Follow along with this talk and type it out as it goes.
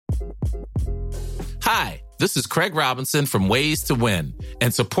Hi, this is Craig Robinson from Ways to Win,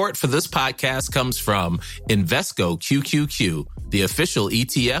 and support for this podcast comes from Invesco QQQ, the official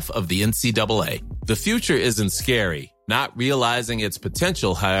ETF of the NCAA. The future isn't scary. Not realizing its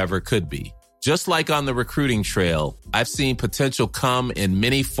potential, however, could be. Just like on the recruiting trail, I've seen potential come in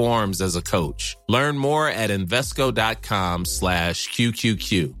many forms as a coach. Learn more at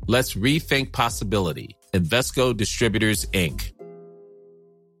Invesco.com/QQQ. Let's rethink possibility. Invesco Distributors, Inc.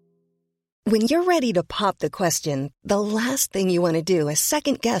 When you're ready to pop the question, the last thing you want to do is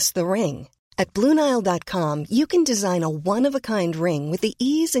second-guess the ring. At BlueNile.com, you can design a one-of-a-kind ring with the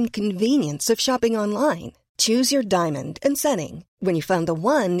ease and convenience of shopping online. Choose your diamond and setting. When you find the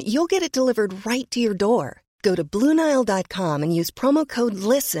one, you'll get it delivered right to your door. Go to BlueNile.com and use promo code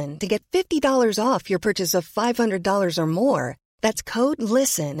LISTEN to get $50 off your purchase of $500 or more. That's code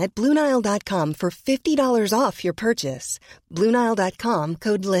LISTEN at BlueNile.com for $50 off your purchase. BlueNile.com,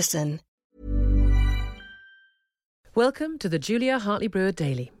 code LISTEN. Welcome to the Julia Hartley Brewer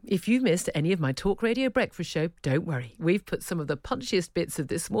Daily. If you've missed any of my Talk Radio breakfast show, don't worry. We've put some of the punchiest bits of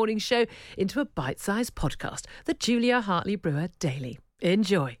this morning's show into a bite-sized podcast, the Julia Hartley Brewer Daily.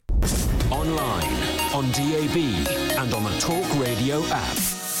 Enjoy. Online, on DAB, and on the Talk Radio app.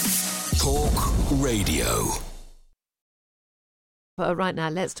 Talk Radio. Right now,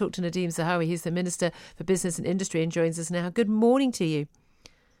 let's talk to Nadeem Zahawi. He's the Minister for Business and Industry and joins us now. Good morning to you.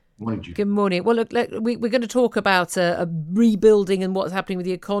 Good morning. Well, look, we're going to talk about rebuilding and what's happening with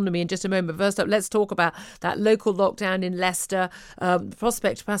the economy in just a moment. First up, let's talk about that local lockdown in Leicester. The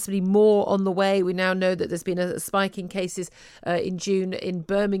prospect possibly more on the way. We now know that there's been a spike in cases in June in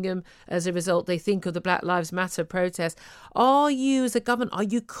Birmingham as a result, they think, of the Black Lives Matter protest. Are you, as a government, are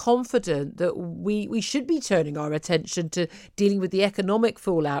you confident that we should be turning our attention to dealing with the economic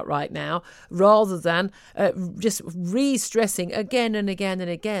fallout right now rather than just re-stressing again and again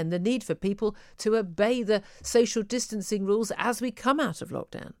and again the need for people to obey the social distancing rules as we come out of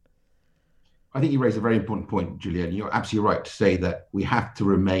lockdown? I think you raised a very important point, Julia. You're absolutely right to say that we have to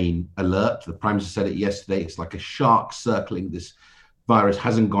remain alert. The Prime Minister said it yesterday. It's like a shark circling this virus.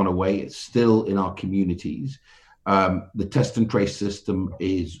 Hasn't gone away. It's still in our communities. The test and trace system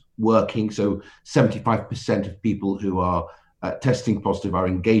is working. So 75% of people who are testing positive are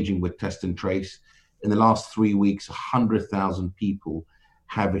engaging with test and trace. In the last 3 weeks, 100,000 people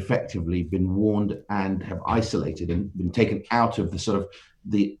have effectively been warned and have isolated and been taken out of the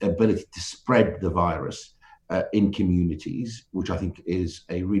ability to spread the virus in communities, which I think is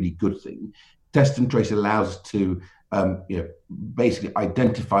a really good thing. Test and trace allows us to basically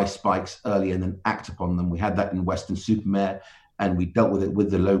identify spikes early and then act upon them. We had that in Weston-super-Mare, and we dealt with it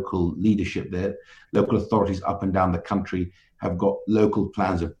with the local leadership there. Local authorities up and down the country have got local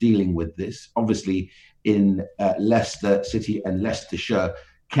plans of dealing with this. Obviously, in Leicester City and Leicestershire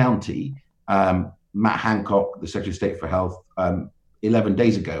County, Matt Hancock, the Secretary of State for Health, 11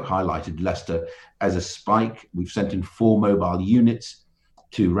 days ago highlighted Leicester as a spike. We've sent in 4 mobile units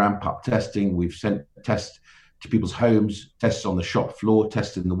to ramp up testing. We've sent tests to people's homes, tests on the shop floor,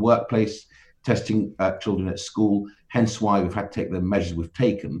 tests in the workplace, testing children at school. Hence why we've had to take the measures we've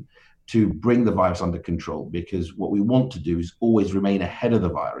taken to bring the virus under control, because what we want to do is always remain ahead of the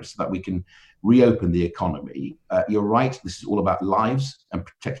virus so that we can reopen the economy. You're right, this is all about lives and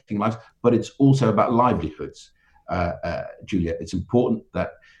protecting lives, but it's also about livelihoods, Julia. It's important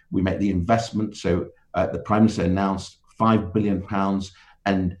that we make the investment. So the Prime Minister announced £5 billion,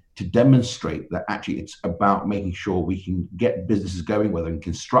 and to demonstrate that actually it's about making sure we can get businesses going, whether in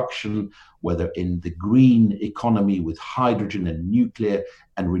construction, whether in the green economy with hydrogen and nuclear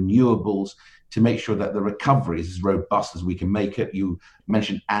and renewables, to make sure that the recovery is as robust as we can make it. You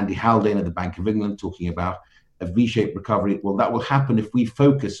mentioned Andy Haldane at the Bank of England talking about a V-shaped recovery. Well, that will happen if we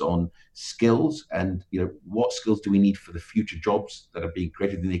focus on skills and, what skills do we need for the future jobs that are being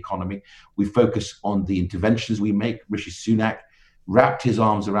created in the economy. We focus on the interventions we make. Rishi Sunak wrapped his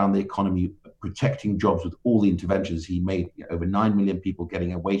arms around the economy, protecting jobs with all the interventions he made. Over 9 million people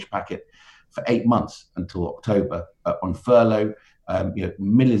getting a wage packet for 8 months until October on furlough.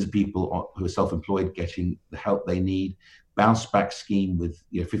 Millions of people who are self-employed getting the help they need. Bounce back scheme with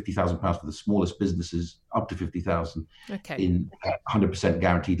 £50,000 for the smallest businesses, up to 50,000 in 100%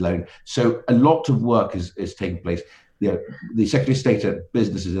 guaranteed loan. So a lot of work is taking place. The Secretary of State at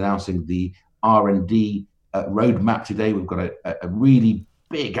Business is announcing the R&D roadmap today. We've got a really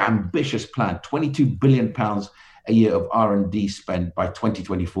big, ambitious plan, £22 billion a year of R&D spend by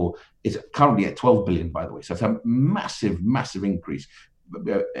 2024. It's currently at 12 billion, by the way. So it's a massive, massive increase,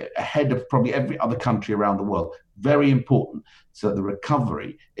 ahead of probably every other country around the world. Very important, so that the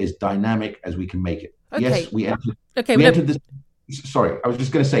recovery is dynamic as we can make it. Okay. Yes, we entered. sorry, I was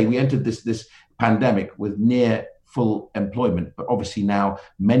just going to say we entered this pandemic with near full employment, but obviously now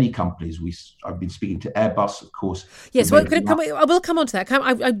many companies. I've been speaking to Airbus, of course. Yes, well, I will come on to that.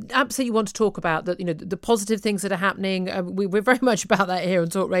 I absolutely want to talk about that. The positive things that are happening. We're very much about that here on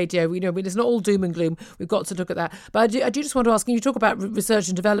Talk Radio. It's not all doom and gloom. We've got to look at that. But I do just want to ask. You talk about research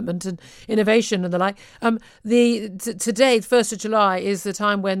and development and innovation and the like. Today, 1st of July, is the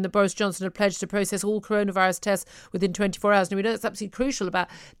time when Boris Johnson had pledged to process all coronavirus tests within 24 hours. And we know that's absolutely crucial about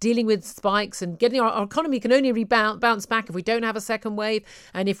dealing with spikes and getting our economy can only bounce back if we don't have a second wave,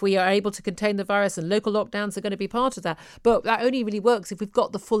 and if we are able to contain the virus, and local lockdowns are going to be part of that. But that only really works if we've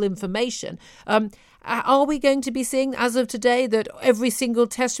got the full information. Are we going to be seeing, as of today, that every single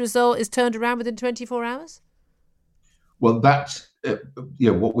test result is turned around within 24 hours? Well, that's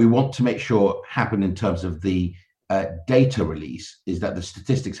what we want to make sure happen in terms of the data release is that the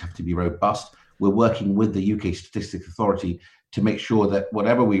statistics have to be robust. We're working with the UK Statistics Authority to make sure that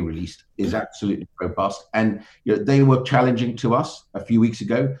whatever we released is absolutely robust. And they were challenging to us a few weeks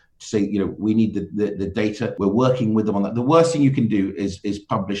ago to say, we need the data. We're working with them on that. The worst thing you can do is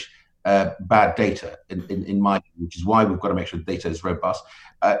publish bad data, in my view, which is why we've got to make sure the data is robust.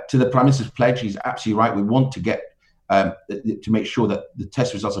 To the Prime Minister's pledge, he's absolutely right. We want to get to make sure that the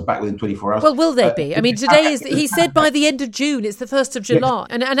test results are back within 24 hours. Well, will they be? I mean, today he said by the end of June, it's the 1st of July.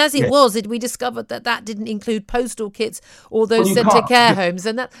 Yes. And as it was, we discovered that didn't include postal kits or those sent to care homes.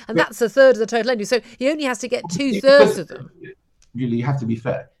 And that's a third of the total anyway. So he only has to get 2/3 of them. Really, you have to be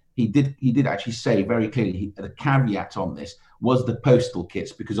fair. He did actually say very clearly, the caveat on this was the postal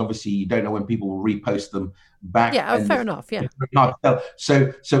kits, because obviously you don't know when people will repost them back. Yeah, fair enough. Yeah.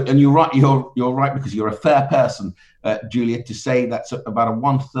 So, and you're right. You're right, because you're a fair person, Julia, to say that's about a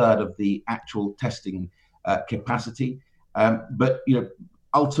 1/3 of the actual testing capacity. But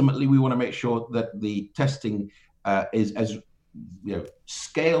ultimately, we want to make sure that the testing is as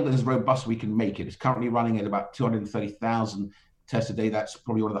scaled and as robust we can make it. It's currently running at about 230,000 tests a day. That's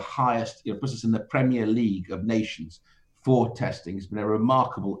probably one of the highest. Puts us in the Premier League of nations for testing. It's been a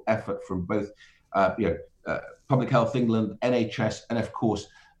remarkable effort from both Public Health England, NHS, and of course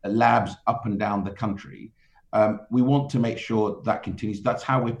labs up and down the country. We want to make sure that continues. That's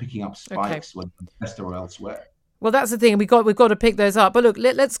how we're picking up spikes when Manchester or elsewhere. Well, that's the thing. We've got to pick those up. But look,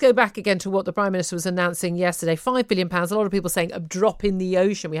 let's go back again to what the Prime Minister was announcing yesterday. £5 billion. A lot of people saying a drop in the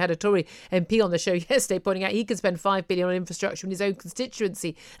ocean. We had a Tory MP on the show yesterday pointing out he could spend £5 billion on infrastructure in his own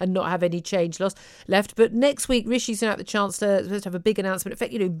constituency and not have any change left. But next week, Rishi Sunak, the Chancellor, is supposed to have a big announcement. In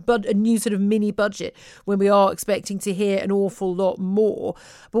fact, a new sort of mini budget when we are expecting to hear an awful lot more.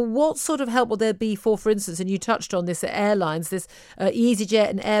 But what sort of help will there be for instance, and you touched on this, at airlines, this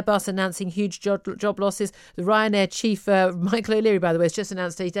EasyJet and Airbus announcing huge job losses. The Ryanair chief, Michael O'Leary, by the way, has just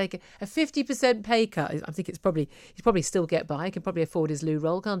announced he'd take a 50% pay cut. I think he's probably still get by. He can probably afford his loo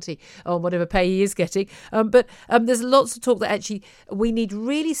roll, can't he, on whatever pay he is getting. But there's lots of talk that actually we need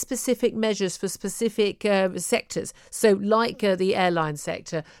really specific measures for specific sectors. So like the airline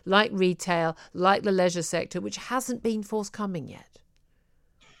sector, like retail, like the leisure sector, which hasn't been forthcoming yet.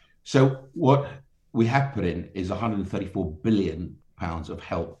 So what we have put in is £134 billion of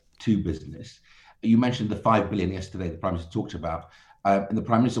help to business. You mentioned the $5 billion yesterday the Prime Minister talked about, and the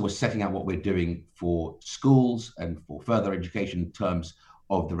Prime Minister was setting out what we're doing for schools and for further education in terms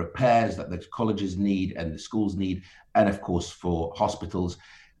of the repairs that the colleges need and the schools need, and of course for hospitals.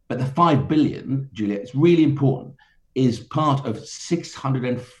 But the $5 billion, Julia, it's really important, is part of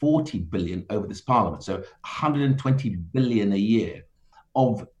 $640 billion over this Parliament. So $120 billion a year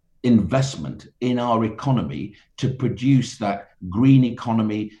of investment in our economy to produce that green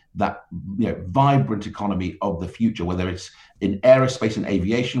economy, that vibrant economy of the future, whether it's in aerospace and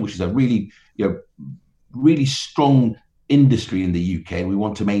aviation, which is a really strong industry in the UK. We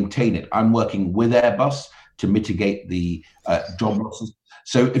want to maintain it. I'm working with Airbus to mitigate the job losses.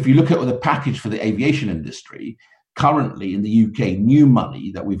 So if you look at the package for the aviation industry, currently in the UK, new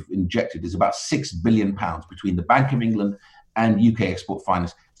money that we've injected is about £6 billion between the Bank of England and UK Export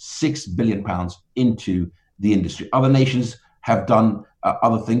Finance, £6 billion into the industry. Other nations have done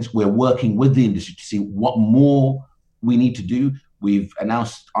other things. We're working with the industry to see what more we need to do.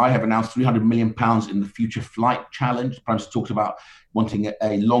 I have announced £300 million in the Future Flight Challenge. The Prime Minister talked about wanting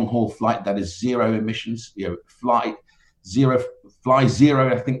a long haul flight that is zero emissions. Fly zero,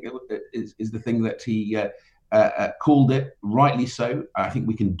 I think is the thing that he called it, rightly so. I think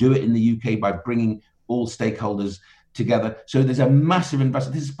we can do it in the UK by bringing all stakeholders together. So there's a massive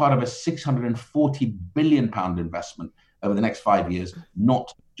investment. This is part of a £640 billion investment over the next 5 years,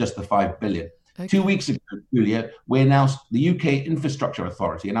 not just the $5 billion. Okay. 2 weeks ago, Julia, the UK Infrastructure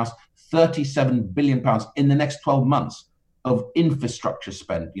Authority announced £37 billion in the next 12 months of infrastructure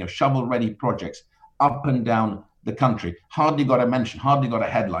spend, shovel-ready projects up and down the country. Hardly got a mention, hardly got a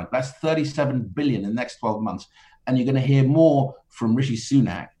headline. That's 37 billion in the next 12 months. And you're going to hear more from Rishi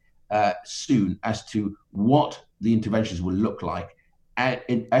Sunak soon as to what the interventions will look like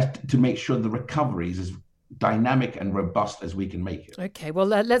to make sure the recovery is as dynamic and robust as we can make it. Okay, well,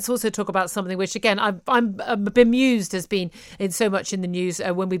 let's also talk about something which, again, I'm bemused has been in so much in the news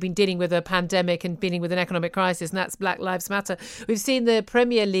when we've been dealing with a pandemic and dealing with an economic crisis, and that's Black Lives Matter. We've seen the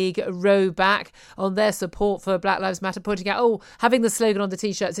Premier League row back on their support for Black Lives Matter, pointing out, having the slogan on the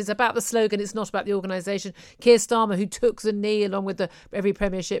T-shirts, it's about the slogan, it's not about the organisation. Keir Starmer, who took the knee along with every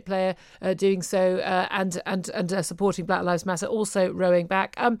Premiership player doing so and supporting Black Lives Matter, also rowing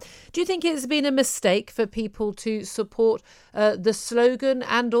back. Do you think it's been a mistake for people to support the slogan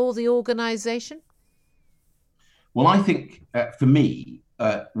and or the organisation? Well, I think for me,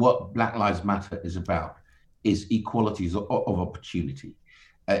 what Black Lives Matter is about is equalities of opportunity.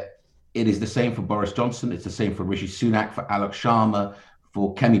 It is the same for Boris Johnson. It's the same for Rishi Sunak, for Alok Sharma,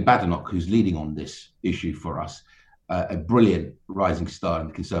 for Kemi Badenoch, who's leading on this issue for us, a brilliant rising star in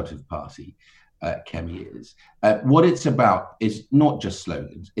the Conservative Party. Kemi is. What it's about is not just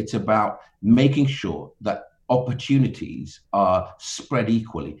slogans. It's about making sure that opportunities are spread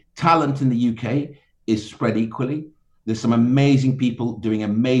equally. Talent in the UK is spread equally. There's some amazing people doing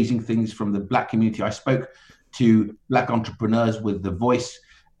amazing things from the Black community. I spoke to Black entrepreneurs with The Voice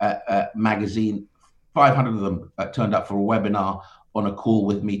magazine. 500 of them turned up for a webinar on a call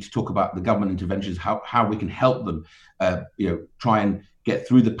with me to talk about the government interventions, how we can help them try and get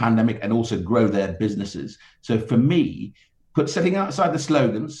through the pandemic and also grow their businesses. So for me, setting aside the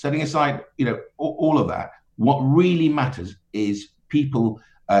slogans, setting aside all of that, what really matters is people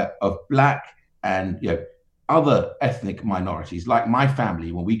of Black and other ethnic minorities, like my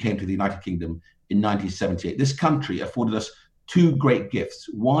family when we came to the United Kingdom in 1978. This country afforded us two great gifts.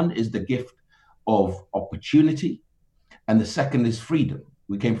 One is the gift of opportunity, and the second is freedom.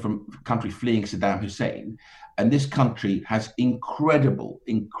 We came from a country fleeing Saddam Hussein, and this country has incredible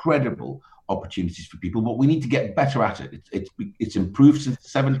opportunities for people, but we need to get better at it. It's improved since the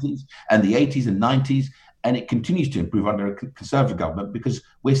 70s and the 80s and 90s, and it continues to improve under a Conservative government because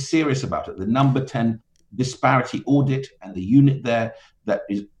we're serious about it. The number 10 disparity audit and the unit there that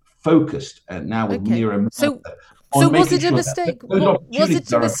is focused now with Mira. So was it a mistake? Was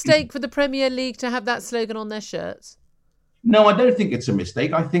it a mistake for the Premier League to have that slogan on their shirts? No, I don't think it's a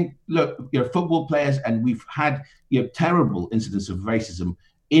mistake. I think, look, football players, and we've had terrible incidents of racism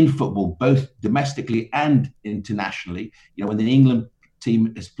in football, both domestically and internationally. When the England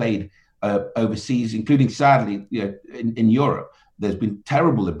team has played overseas, including sadly, in Europe, there's been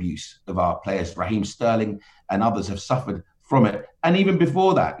terrible abuse of our players. Raheem Sterling and others have suffered from it. And even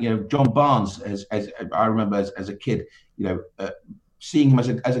before that, John Barnes, as I remember as a kid, seeing him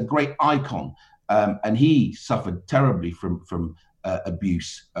as a great icon. And he suffered terribly from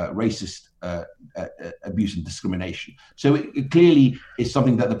abuse, racist abuse and discrimination. So it clearly is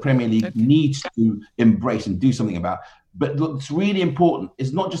something that the Premier League needs to embrace and do something about. But what's really important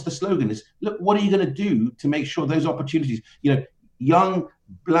is not just the slogan, is look, what are you going to do to make sure those opportunities, young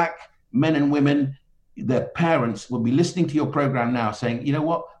Black men and women, their parents will be listening to your program now saying,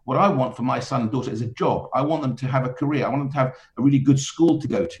 what I want for my son and daughter is a job. I want them to have a career. I want them to have a really good school to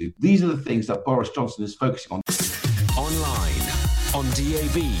go to. These are the things that Boris Johnson is focusing on. Online, on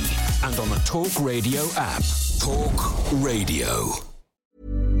DAB, and on the Talk Radio app. Talk Radio.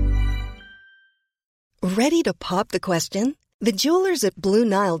 Ready to pop the question? The jewelers at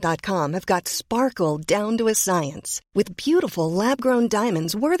BlueNile.com have got sparkle down to a science with beautiful lab-grown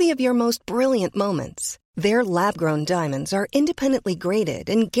diamonds worthy of your most brilliant moments. Their lab-grown diamonds are independently graded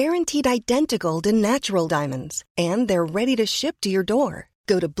and guaranteed identical to natural diamonds, and they're ready to ship to your door.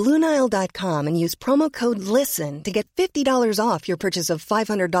 Go to BlueNile.com and use promo code LISTEN to get $50 off your purchase of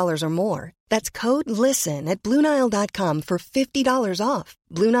 $500 or more. That's code LISTEN at BlueNile.com for $50 off.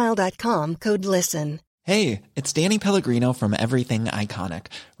 BlueNile.com, code LISTEN. Hey, it's Danny Pellegrino from Everything Iconic.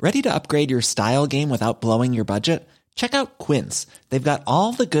 Ready to upgrade your style game without blowing your budget? Check out Quince. They've got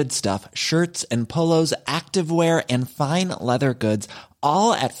all the good stuff, shirts and polos, activewear, and fine leather goods,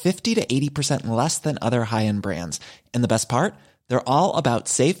 all at 50 to 80% less than other high-end brands. And the best part? They're all about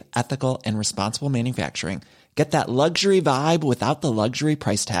safe, ethical, and responsible manufacturing. Get that luxury vibe without the luxury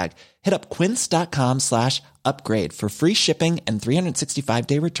price tag. Hit up quince.com/upgrade for free shipping and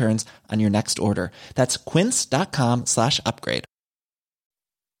 365-day returns on your next order. That's quince.com/upgrade.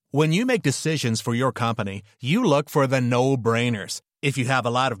 When you make decisions for your company, you look for the no-brainers. If you have a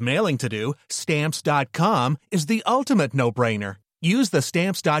lot of mailing to do, Stamps.com is the ultimate no-brainer. Use the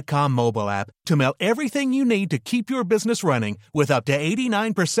Stamps.com mobile app to mail everything you need to keep your business running with up to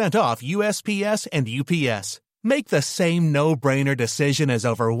 89% off USPS and UPS. Make the same no-brainer decision as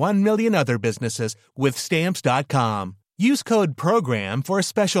over 1 million other businesses with Stamps.com. Use code PROGRAM for a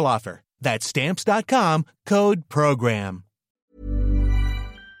special offer. That's Stamps.com, code PROGRAM.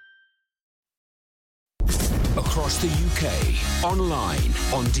 Across the UK, online,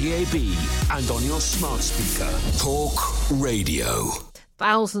 on DAB, and on your smart speaker. Talk Radio.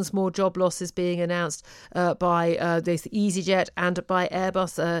 Thousands more job losses being announced by this EasyJet and by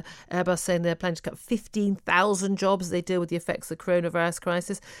Airbus. Airbus saying they're planning to cut 15,000 jobs as they deal with the effects of the coronavirus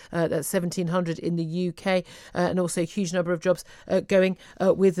crisis. That's 1,700 in the UK, and also a huge number of jobs going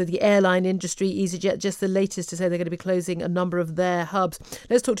with the airline industry. EasyJet, just the latest to say they're going to be closing a number of their hubs.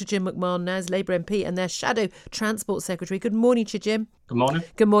 Let's talk to Jim McMahon now, as Labour MP and their shadow Transport Secretary. Good morning to you, Jim. Good morning.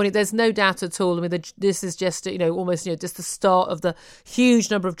 Good morning. There's no doubt at all. I mean, this is just, almost, just the start of the huge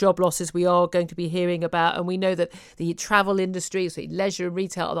number of job losses we are going to be hearing about. And we know that the travel industry, so leisure and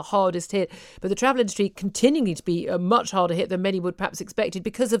retail, are the hardest hit. But the travel industry continuing to be much harder hit than many would perhaps expected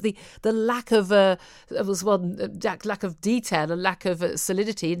because of the lack of lack of detail and lack of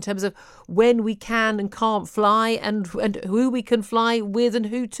solidity in terms of when we can and can't fly and who we can fly with and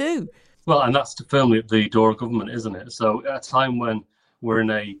who to. Well, and that's firmly at the door of government, isn't it? So at a time when we're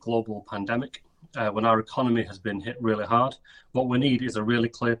in a global pandemic, when our economy has been hit really hard, what we need is a really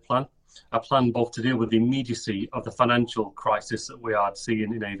clear plan. A plan both to deal with the immediacy of the financial crisis that we are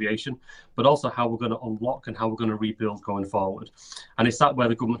seeing in aviation, but also how we're going to unlock and how we're going to rebuild going forward. And it's that where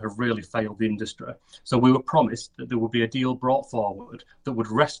the government have really failed the industry. So we were promised that there would be a deal brought forward that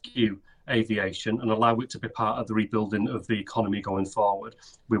would rescue aviation and allow it to be part of the rebuilding of the economy going forward.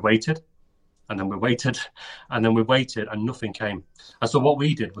 We waited. And then we waited, and then we waited, and nothing came. And so what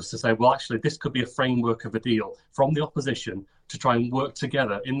we did was to say, well, actually, this could be a framework of a deal from the opposition to try and work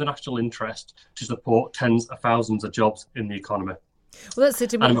together in the national interest to support tens of thousands of jobs in the economy. Well, that's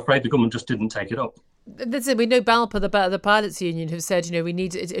it. And I'm afraid the government just didn't take it up. That's it. We know BALPA, the pilots union, have said, we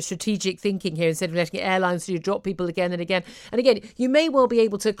need a strategic thinking here instead of letting airlines drop people again and again. And again, you may well be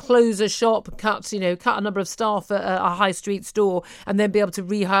able to close a shop, cut a number of staff at a high street store and then be able to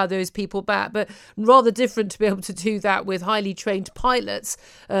rehire those people back. But rather different to be able to do that with highly trained pilots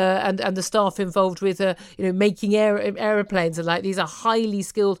and the staff involved with, making aeroplanes and like these are highly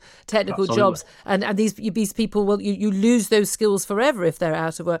skilled technical jobs. And these people, you lose those skills forever if they're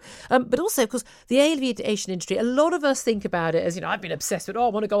out of work. But also, of course, the aviation industry, a lot of us think about it as, I've been obsessed with, I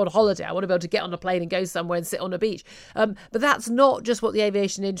want to go on holiday. I want to be able to get on a plane and go somewhere and sit on a beach. But that's not just what the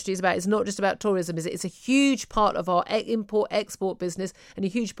aviation industry is about. It's not just about tourism, is it? It's a huge part of our import-export business and a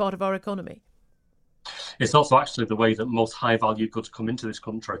huge part of our economy. It's also actually the way that most high-value goods come into this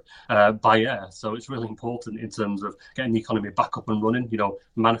country by air. So it's really important in terms of getting the economy back up and running.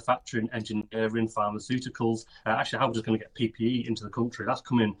 Manufacturing, engineering, pharmaceuticals. Actually, how we're just going to get PPE into the country. That's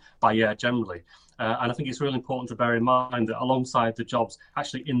coming by air generally. And I think it's really important to bear in mind that alongside the jobs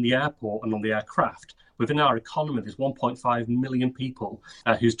actually in the airport and on the aircraft, within our economy, there's 1.5 million people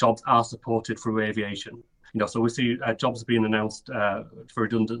whose jobs are supported through aviation. So we see jobs being announced for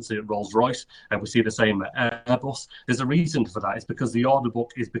redundancy at Rolls-Royce, and we see the same at Airbus. There's a reason for that. It's because the order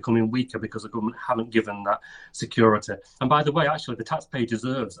book is becoming weaker because the government haven't given that security. And by the way, actually, the taxpayer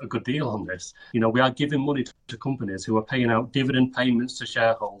deserves a good deal on this. We are giving money to companies who are paying out dividend payments to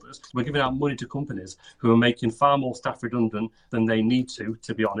shareholders. We're giving out money to companies who are making far more staff redundant than they need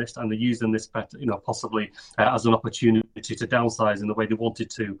to be honest, and they're using this, possibly as an opportunity to downsize in the way they wanted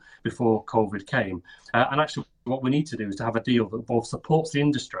to before COVID came. And actually, what we need to do is to have a deal that both supports the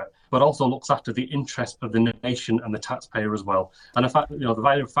industry, but also looks after the interest of the nation and the taxpayer as well. And the fact that, the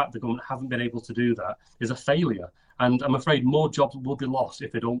very fact the government haven't been able to do that is a failure. And I'm afraid more jobs will be lost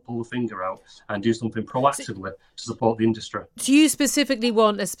if they don't pull the finger out and do something proactively to support the industry. Do you specifically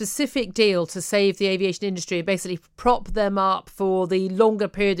want a specific deal to save the aviation industry and basically prop them up for the longer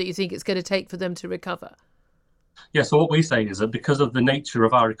period that you think it's going to take for them to recover? Yeah, so what we say is that because of the nature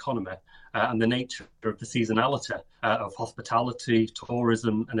of our economy and the nature of the seasonality of hospitality,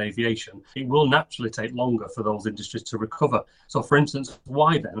 tourism and aviation, it will naturally take longer for those industries to recover. So, for instance,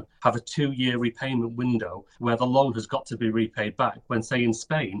 why then have a 2-year repayment window where the loan has got to be repaid back when, say, in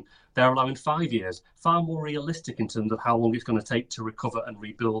Spain, they're allowing 5 years, far more realistic in terms of how long it's going to take to recover and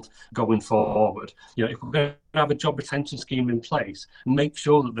rebuild going forward. If we're going to have a job retention scheme in place, make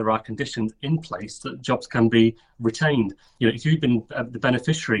sure that there are conditions in place that jobs can be retained. If you've been the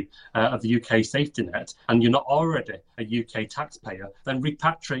beneficiary of the UK safety net and you're not already a UK taxpayer, then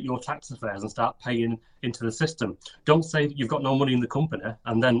repatriate your tax affairs and start paying into the system. Don't say that you've got no money in the company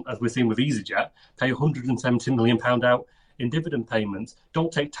and then, as we're seeing with EasyJet, pay £170 million out in dividend payments,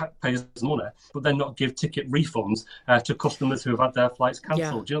 don't take taxpayers' money, but then not give ticket refunds to customers who have had their flights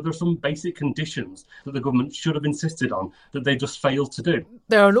cancelled. Yeah. There are some basic conditions that the government should have insisted on that they just failed to do.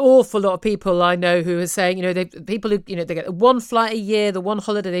 There are an awful lot of people I know who are saying, people who, they get one flight a year, the one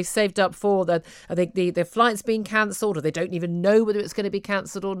holiday they've saved up for, that I think the flight's been cancelled, or they don't even know whether it's going to be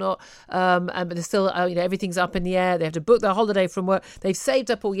cancelled or not. But they're still, everything's up in the air. They have to book their holiday from work. They've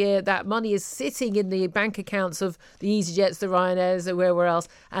saved up all year. That money is sitting in the bank accounts of the EasyJets, the Ryanairs, or wherever else,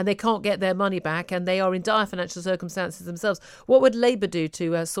 and they can't get their money back, and they are in dire financial circumstances themselves. What would Labour do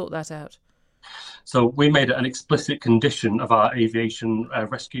to sort that out? So we made it an explicit condition of our aviation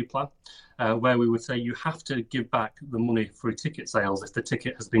rescue plan, where we would say you have to give back the money through ticket sales if the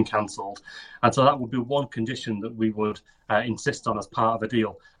ticket has been cancelled. And so that would be one condition that we would insist on as part of a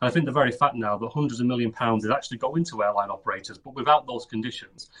deal. And I think the very fact now that hundreds of £1 million is actually going to airline operators, but without those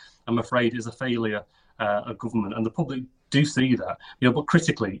conditions, I'm afraid is a failure of government. And the public do see that. But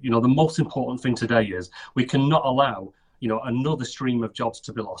critically, the most important thing today is we cannot allow another stream of jobs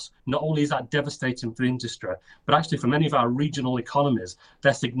to be lost. Not only is that devastating for the industry, but actually for many of our regional economies,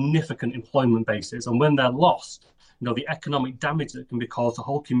 they're significant employment bases. And when they're lost, the economic damage that can be caused to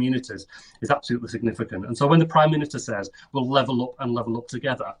whole communities is absolutely significant. And so when the Prime Minister says we'll level up and level up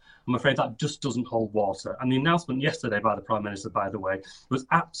together, I'm afraid that just doesn't hold water. And the announcement yesterday by the Prime Minister, by the way, was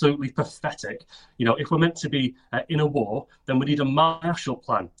absolutely pathetic. If we're meant to be in a war, then we need a Marshall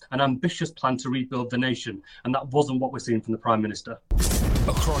Plan, an ambitious plan to rebuild the nation. And that wasn't what we're seeing from the Prime Minister.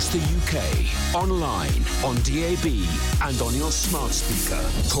 Across the UK, online, on DAB, and on your smart speaker.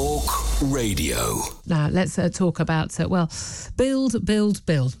 Talk Radio. Now, let's talk about, build, build,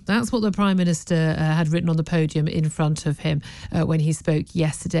 build. That's what the Prime Minister had written on the podium in front of him when he spoke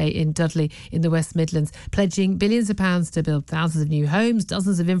yesterday in Dudley in the West Midlands, pledging billions of pounds to build thousands of new homes,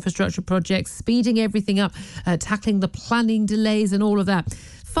 dozens of infrastructure projects, speeding everything up, tackling the planning delays and all of that.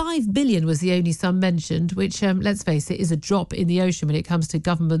 5 billion was the only sum mentioned, which, let's face it, is a drop in the ocean when it comes to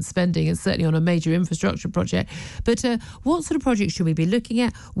government spending, and certainly on a major infrastructure project. But what sort of projects should we be looking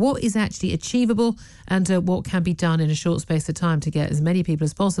at? What is actually achievable, and what can be done in a short space of time to get as many people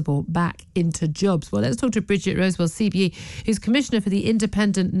as possible back into jobs? Well, let's talk to Bridget Rosewell, CBE, who's Commissioner for the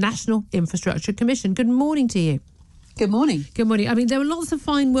Independent National Infrastructure Commission. Good morning to you. Good morning. Good morning. I mean, there were lots of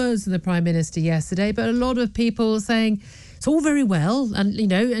fine words from the Prime Minister yesterday, but a lot of people saying it's all very well, and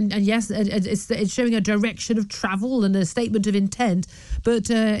and yes, it's showing a direction of travel and a statement of intent. But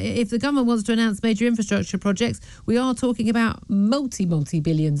if the government wants to announce major infrastructure projects, we are talking about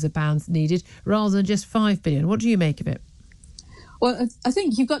multi-billions of pounds needed rather than just 5 billion. What do you make of it? Well, I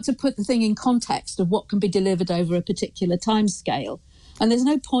think you've got to put the thing in context of what can be delivered over a particular timescale. And there's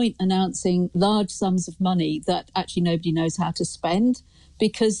no point announcing large sums of money that actually nobody knows how to spend,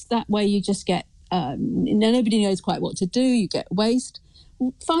 because that way you just get nobody knows quite what to do. You get waste.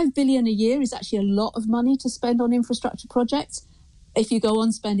 5 billion a year is actually a lot of money to spend on infrastructure projects. If you go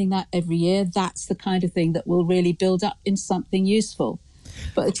on spending that every year, that's the kind of thing that will really build up into something useful.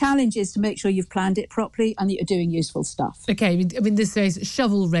 But the challenge is to make sure you've planned it properly and that you're doing useful stuff. Okay, I mean this says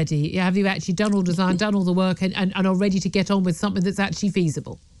shovel ready. Have you actually done all design, done all the work, and are ready to get on with something that's actually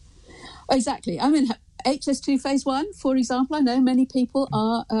feasible? Exactly. I mean, HS2 Phase 1, for example, I know many people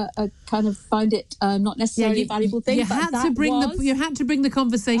are kind of find it not necessarily a valuable thing. You had to bring the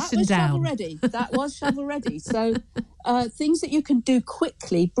conversation down. That was shovel ready. So things that you can do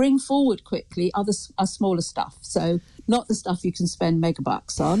quickly, bring forward quickly, are smaller stuff. So not the stuff you can spend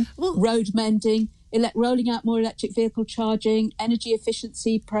megabucks on. Well, road mending, rolling out more electric vehicle charging, energy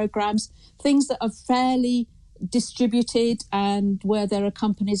efficiency programs, things that are fairly distributed and where there are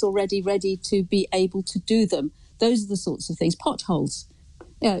companies already ready to be able to do them. Those are the sorts of things. Potholes.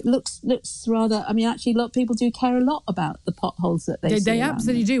 It looks rather. I mean, actually, a lot of people do care a lot about the potholes that they see. They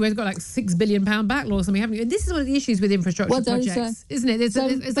absolutely do. We've got like £6 billion backlog or something, haven't we? And this is one of the issues with infrastructure projects, isn't it?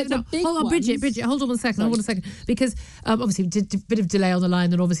 Hold on, Bridget, hold on a second. Because obviously, a bit of delay on the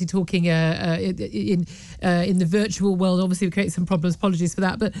line, and obviously talking in the virtual world, obviously creates some problems. Apologies for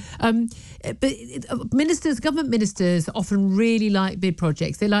that. But government ministers often really like big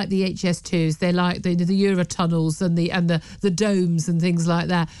projects. They like the HS2s. They like the Eurotunnels and the domes and things like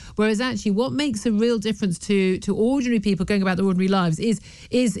that. Whereas actually what makes a real difference to ordinary people going about their ordinary lives is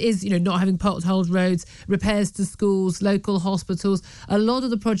not having potholed roads, repairs to schools, local hospitals. A lot of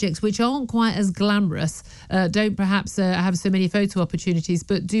the projects which aren't quite as glamorous don't perhaps have so many photo opportunities,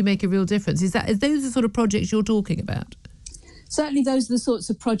 but do make a real difference. Is those the sort of projects you're talking about? Certainly those are the sorts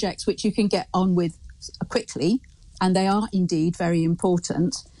of projects which you can get on with quickly, and they are indeed very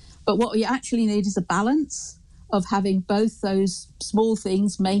important. But what we actually need is a balance of having both those small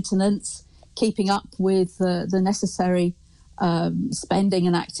things, maintenance, keeping up with the necessary spending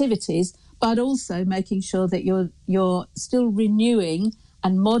and activities, but also making sure that you're still renewing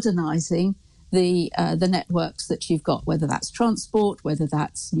and modernising the networks that you've got, whether that's transport, whether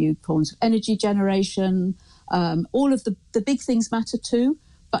that's new forms of energy generation. All of the big things matter too,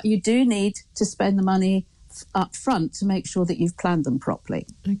 but you do need to spend the money up front to make sure that you've planned them properly.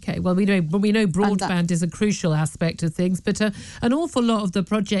 Okay, well, we know broadband is a crucial aspect of things, but an awful lot of the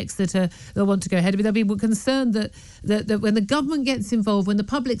projects that want to go ahead with, there are people concerned that when the government gets involved, when the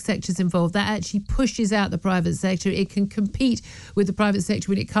public sector is involved, that actually pushes out the private sector. It can compete with the private sector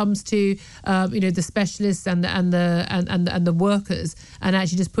when it comes to the specialists and the workers, and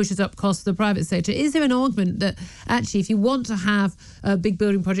actually just pushes up costs of the private sector. Is there an argument that actually, if you want to have big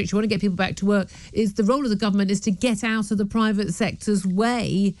building projects, you want to get people back to work, is the role of the government is to get out of the private sector's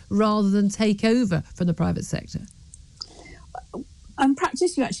way rather than take over from the private sector? In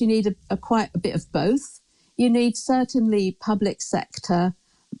practice, you actually need quite a bit of both. You need certainly public sector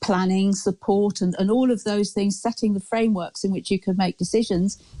planning, support, and all of those things, setting the frameworks in which you can make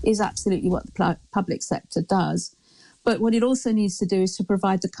decisions is absolutely what the public sector does. But what it also needs to do is to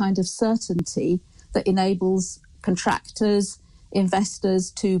provide the kind of certainty that enables contractors,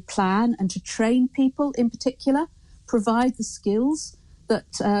 investors to plan and to train people in particular, provide the skills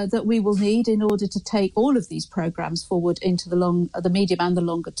that we will need in order to take all of these programs forward into the medium and the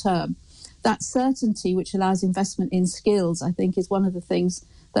longer term. That certainty, which allows investment in skills, I think is one of the things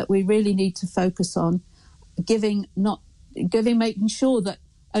that we really need to focus on, making sure that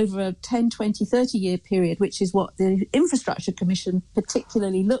over a 10, 20, 30-year period, which is what the Infrastructure Commission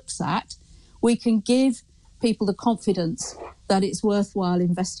particularly looks at, we can give people the confidence that it's worthwhile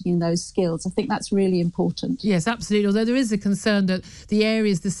investing in those skills. I think that's really important. Yes, absolutely. Although there is a concern that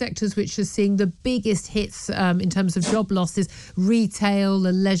the sectors which are seeing the biggest hits in terms of job losses, retail,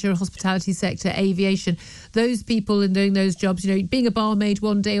 the leisure, hospitality sector, aviation, those people in doing those jobs, being a barmaid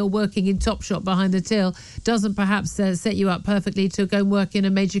one day or working in Topshop behind the till doesn't perhaps set you up perfectly to go and work in a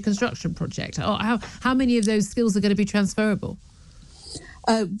major construction project. How many of those skills are going to be transferable?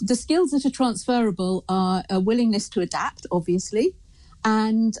 The skills that are transferable are a willingness to adapt, obviously,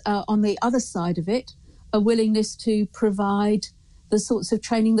 and on the other side of it, a willingness to provide the sorts of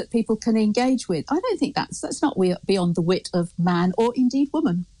training that people can engage with. I don't think that's not beyond the wit of man or indeed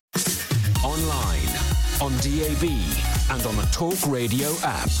woman. Online, on DAB, and on the Talk Radio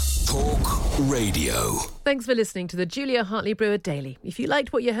app. Talk Radio. Thanks for listening to the Julia Hartley-Brewer Daily. If you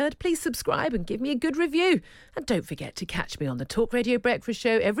liked what you heard, please subscribe and give me a good review. And don't forget to catch me on the Talk Radio Breakfast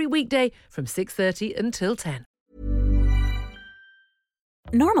Show every weekday from 6:30 until 10.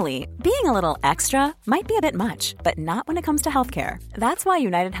 Normally, being a little extra might be a bit much, but not when it comes to healthcare. That's why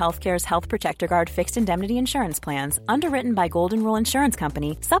United Healthcare's Health Protector Guard fixed indemnity insurance plans, underwritten by Golden Rule Insurance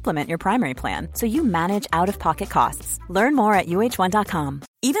Company, supplement your primary plan so you manage out-of-pocket costs. Learn more at UH1.com.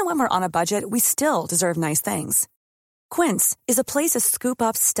 Even when we're on a budget, we still deserve nice things. Quince is a place to scoop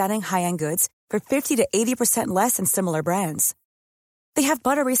up stunning high-end goods for 50 to 80% less than similar brands. They have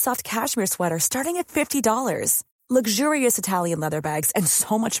buttery soft cashmere sweaters starting at $50, luxurious Italian leather bags, and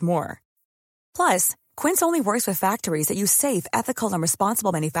so much more. Plus, Quince only works with factories that use safe, ethical, and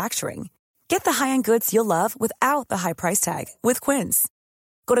responsible manufacturing. Get the high-end goods you'll love without the high price tag with Quince.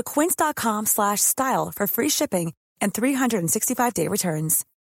 Go to quince.com/style for free shipping and 365-day returns.